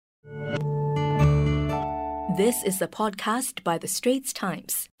This is a podcast by The Straits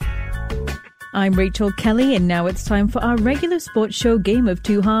Times. I'm Rachel Kelly, and now it's time for our regular sports show Game of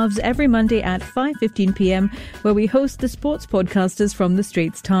Two Halves every Monday at 5:15 p.m, where we host the sports podcasters from The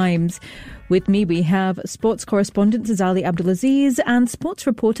Straits Times. With me, we have sports correspondent Azali Abdulaziz and sports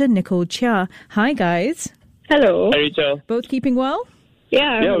reporter Nicole Chia. Hi, guys. Hello. Hi, Rachel. Both keeping well?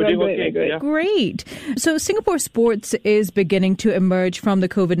 Yeah, we're doing good. okay. Yeah. Great. So Singapore sports is beginning to emerge from the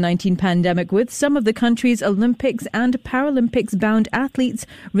COVID-19 pandemic, with some of the country's Olympics and Paralympics bound athletes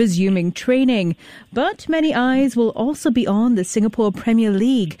resuming training. But many eyes will also be on the Singapore Premier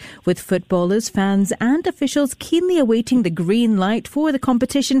League, with footballers, fans and officials keenly awaiting the green light for the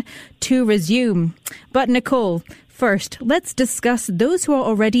competition to resume. But Nicole, first, let's discuss those who are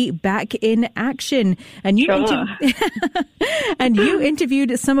already back in action. And you, you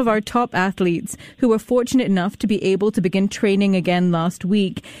interviewed some of our top athletes who were fortunate enough to be able to begin training again last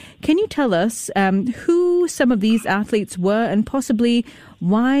week. Can you tell us who some of these athletes were and possibly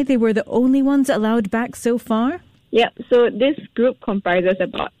why they were the only ones allowed back so far? Yeah, so this group comprises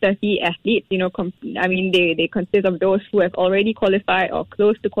about 30 athletes. They consist of those who have already qualified or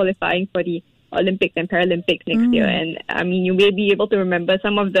close to qualifying for the Olympics and Paralympics next year. And you may be able to remember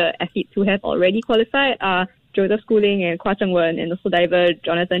some of the athletes who have already qualified are Joseph Schooling and Kwa Cheng Wen, and also diver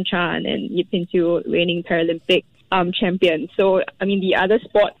Jonathan Chan and Yip Pin Chiu, reigning Paralympic champions. So, the other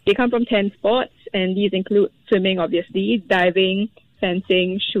sports, they come from 10 sports, and these include swimming, obviously, diving,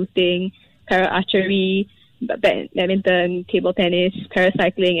 fencing, shooting, para-archery, badminton, table tennis,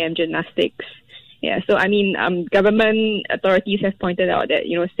 paracycling, and gymnastics. Yeah, so government authorities have pointed out that,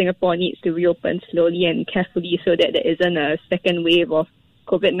 Singapore needs to reopen slowly and carefully so that there isn't a second wave of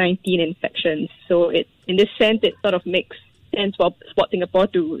COVID-19 infections. So in this sense, it sort of makes sense for Sport Singapore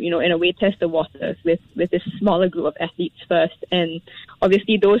to, in a way, test the waters with this smaller group of athletes first. And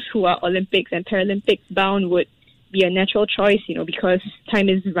obviously those who are Olympics and Paralympics bound would be a natural choice, because time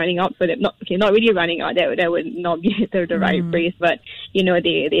is running out for them. Not really running out. That would not be the right phrase, but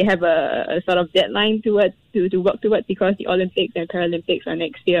they have a sort of deadline to work towards, because the Olympics and Paralympics are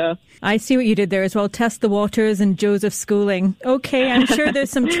next year. I see what you did there as well. Test the waters and Joseph Schooling. Okay, I'm sure there's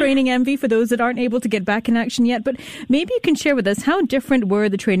some training envy for those that aren't able to get back in action yet, but maybe you can share with us, how different were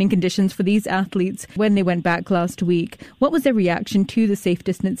the training conditions for these athletes when they went back last week? What was their reaction to the safe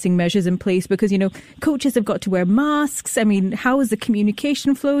distancing measures in place? Because, coaches have got to wear masks. How is the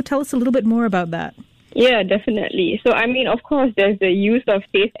communication flow? Tell us a little bit more about that. Yeah, definitely. So, of course, there's the use of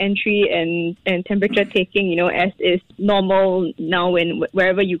safe entry and temperature taking, as is normal now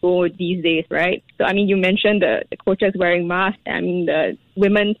wherever you go these days, right? So, you mentioned the coaches wearing masks. The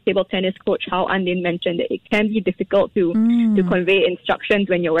women's table tennis coach, Hao Andin, mentioned that it can be difficult to convey instructions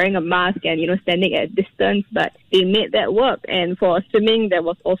when you're wearing a mask and, standing at a distance, but they made that work. And for swimming, there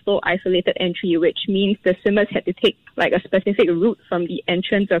was also isolated entry, which means the swimmers had to take a specific route from the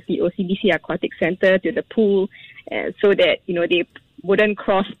entrance of the OCBC Aquatic Centre to the pool, so that, they wouldn't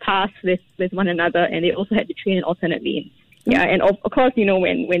cross paths with one another, and they also had to train in alternate lanes. Yeah, and of course,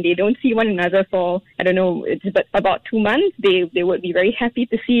 when they don't see one another for, it's about 2 months, they would be very happy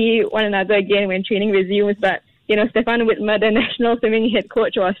to see one another again when training resumes. But, Stefan Whitmer, the national swimming head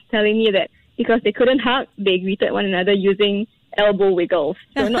coach, was telling me that because they couldn't hug, they greeted one another using elbow wiggles.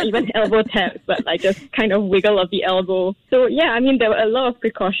 So not even elbow taps, but just kind of wiggle of the elbow. So yeah, there were a lot of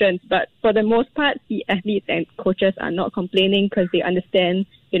precautions, but for the most part, the athletes and coaches are not complaining because they understand,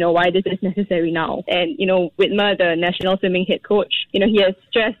 why this is necessary now. And, Whitmer, the national swimming head coach, he has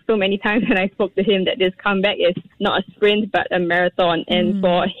stressed so many times when I spoke to him that this comeback is not a sprint, but a marathon. And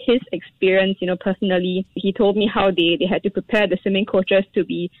for his experience, personally, he told me how they had to prepare the swimming coaches to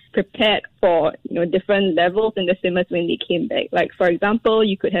be prepared for, different levels in the swimmers when they came back. Like, for example,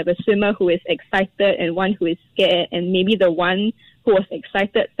 you could have a swimmer who is excited and one who is scared, and maybe the one who was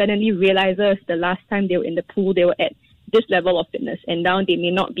excited suddenly realizes the last time they were in the pool, they were at this level of fitness, and now they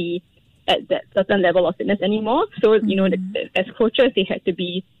may not be at that certain level of fitness anymore. So, as coaches, they had to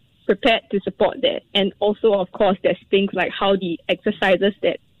be prepared to support that. And also, of course, there's things like how the exercises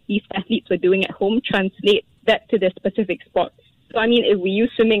that these athletes were doing at home translate that to the specific sport. So, if we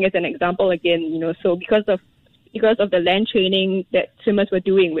use swimming as an example again, so because of the land training that swimmers were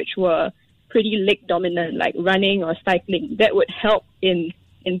doing, which were pretty leg dominant, like running or cycling, that would help in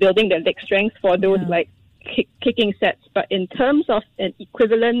building the leg strength for those kicking sets. But in terms of an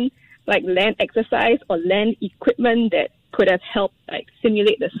equivalent land exercise or land equipment that could have helped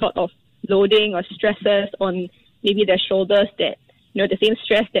simulate the sort of loading or stresses on maybe their shoulders that the same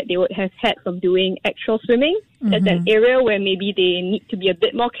stress that they would have had from doing actual swimming, that's an area where maybe they need to be a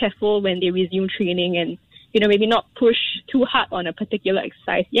bit more careful when they resume training and maybe not push too hard on a particular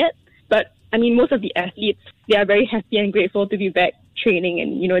exercise yet, but I mean, most of the athletes, they are very happy and grateful to be back training,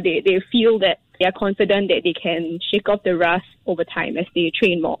 and, they feel that they are confident that they can shake off the rust over time as they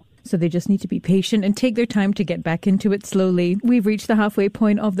train more. So they just need to be patient and take their time to get back into it slowly. We've reached the halfway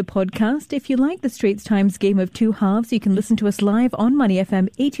point of the podcast. If you like the Straits Times Game of Two Halves, you can listen to us live on Money FM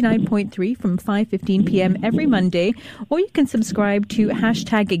 89.3 from 5:15 p.m. every Monday, or you can subscribe to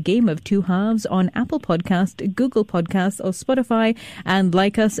hashtag Game of Two Halves on Apple Podcast, Google Podcasts, or Spotify, and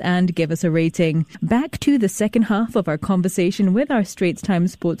like us and give us a rating. Back to the second half of our conversation with our Straits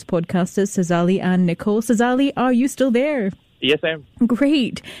Times sports podcasters, Sazali and Nicole. Sazali, are you still there? Yes, I am.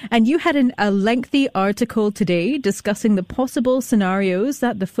 Great. And you had a lengthy article today discussing the possible scenarios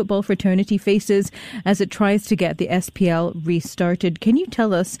that the football fraternity faces as it tries to get the SPL restarted. Can you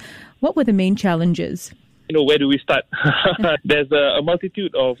tell us what were the main challenges? Where do we start? There's a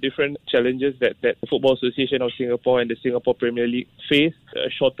multitude of different challenges that the Football Association of Singapore and the Singapore Premier League face. A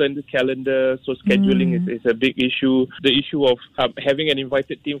shortened calendar, so scheduling is a big issue. The issue of having an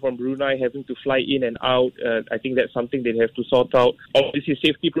invited team from Brunei having to fly in and out, I think that's something they have to sort out. Obviously,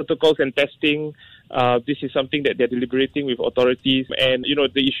 safety protocols and testing. This is something that they're deliberating with authorities, and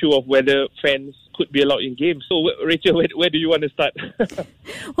the issue of whether fans could be allowed in games. So, Rachel, where do you want to start?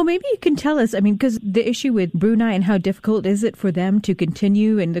 Well, maybe you can tell us. I mean, because the issue with Brunei and how difficult is it for them to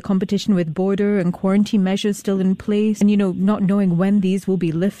continue in the competition with border and quarantine measures still in place, and not knowing when these will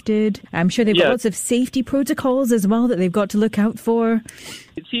be lifted. I'm sure they've got lots of safety protocols as well that they've got to look out for.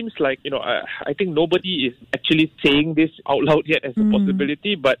 It seems like, I think nobody is actually saying this out loud yet as a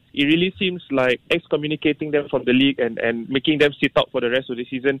possibility, but it really seems like excommunicating them from the league and making them sit out for the rest of the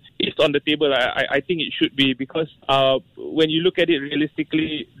season is on the table. I think it should be, because when you look at it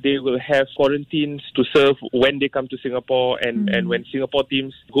realistically, they will have quarantines to serve when they come to Singapore and when Singapore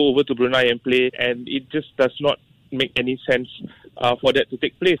teams go over to Brunei and play, and it just does not make any sense for that to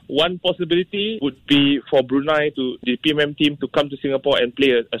take place. One possibility would be for Brunei, the PMM team, to come to Singapore and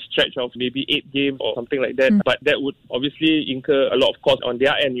play a stretch of maybe 8 games or something like that. But that would obviously incur a lot of cost on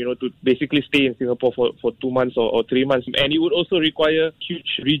their end, to basically stay in Singapore for 2 months or 3 months. And it would also require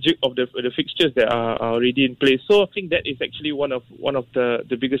huge rejig of the fixtures that are already in place. So I think that is actually one of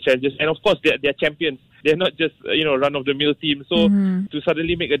the biggest challenges. And of course, they're champions. They're not just run-of-the-mill team. So to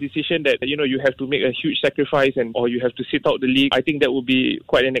suddenly make a decision that you have to make a huge sacrifice or you have to sit out the league, I think that would be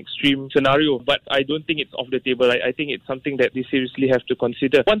quite an extreme scenario. But I don't think it's off the table. I think it's something that they seriously have to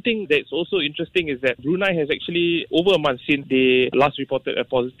consider. One thing that's also interesting is that Brunei has actually, over a month since they last reported a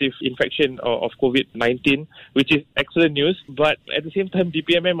positive infection of COVID-19, which is excellent news. But at the same time,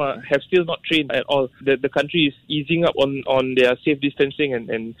 DPMM have still not trained at all. The country is easing up on their safe distancing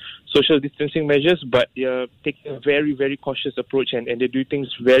and social distancing measures, but they're taking a very, very cautious approach and they do things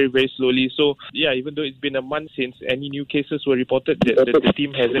very, very slowly. So, even though it's been a month since any new cases were reported, the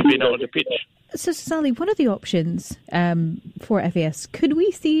team hasn't been out on the pitch. So, Sally, what are the options for FAS? Could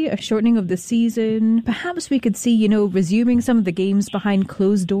we see a shortening of the season? Perhaps we could see, resuming some of the games behind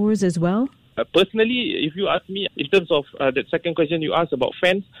closed doors as well? Personally, if you ask me, in terms of that second question you asked about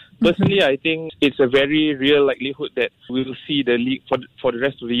fans, personally, I think it's a very real likelihood that we will see the league for the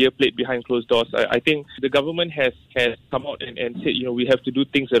rest of the year played behind closed doors. I think the government has come out and said, we have to do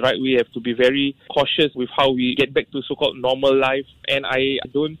things the right way. We have to be very cautious with how we get back to so-called normal life. And I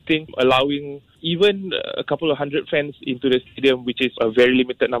don't think allowing even a couple of hundred fans into the stadium, which is a very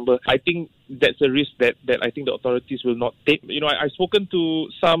limited number, I think that's a risk that I think the authorities will not take. I've spoken to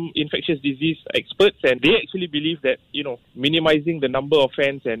some infectious disease experts, and they actually believe that, minimizing the number of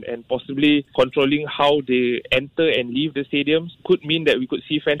fans and possibly controlling how they enter and leave the stadiums could mean that we could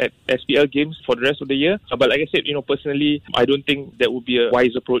see fans at SPL games for the rest of the year. But like I said, personally, I don't think that would be a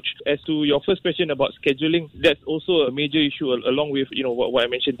wise approach. As to your first question about scheduling, that's also a major issue along with, what I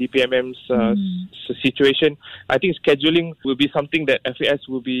mentioned, DPMM's situation. I think scheduling will be something that the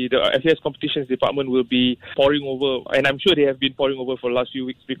FAS competitions department will be poring over, and I'm sure they have been poring over for the last few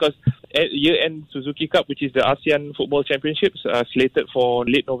weeks, because at year-end Suzuki Cup, which is the ASEAN Football Championships, slated for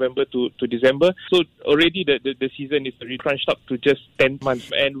late November to December. So already the season is crunched up to just 10 months,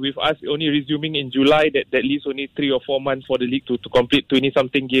 and with us only resuming in July, that leaves only 3 or 4 months for the league to complete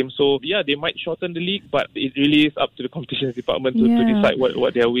 20-something games. So they might shorten the league, but it really is up to the competitions department to decide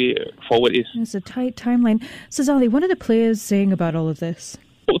what their way forward is. It's a tight timeline. Sazali, what are the players saying about all of this?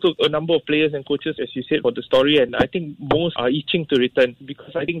 Also, a number of players and coaches, as you said, for the story, and I think most are itching to return,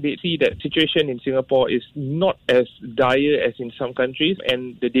 because I think they see that situation in Singapore is not as dire as in some countries,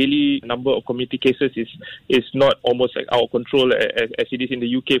 and the daily number of community cases is not almost like out of control as it is in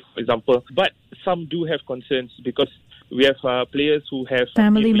the UK, for example. But some do have concerns because we have players who have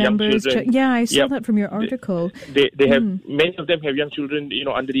family young members. children. Yeah, I saw Yep. that from your article. They have many of them have young children,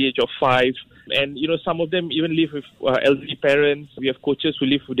 under the age of 5, and some of them even live with elderly parents. We have coaches who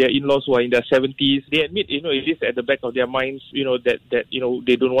live with their in-laws who are in their 70s. They admit, it is at the back of their minds, that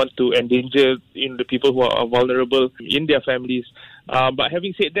they don't want to endanger the people who are vulnerable in their families. But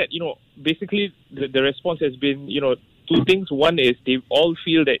having said that, basically the response has been, two things. One is they all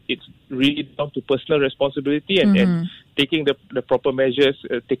feel that it's really down to personal responsibility and taking the proper measures,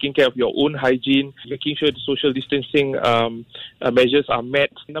 taking care of your own hygiene, making sure the social distancing measures are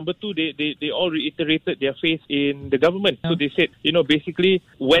met. Number two, they all reiterated their faith in the government. So they said, basically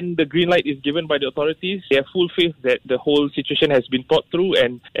when the green light is given by the authorities, they have full faith that the whole situation has been thought through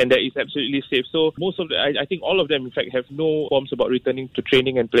and that it's absolutely safe. So most of I think all of them, in fact, have no qualms about returning to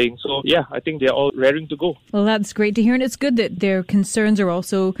training and playing. So yeah, I think they're all raring to go. Well, that's great to hear, and it's good that their concerns are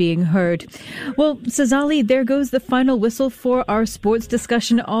also being heard. Well, Sazali, there goes the final whistle for our sports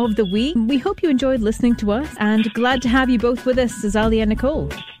discussion of the week. We hope you enjoyed listening to us, and glad to have you both with us, Sazali and Nicole.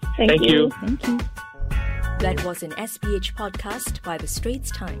 Thank you. Thank you. That was an SPH podcast by The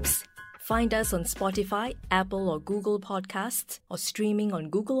Straits Times. Find us on Spotify, Apple or Google Podcasts, or streaming on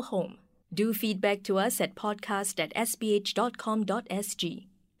Google Home. Do feedback to us at podcast@sph.com.sg.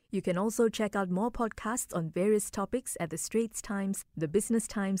 You can also check out more podcasts on various topics at The Straits Times, The Business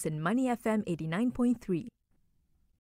Times and Money FM 89.3.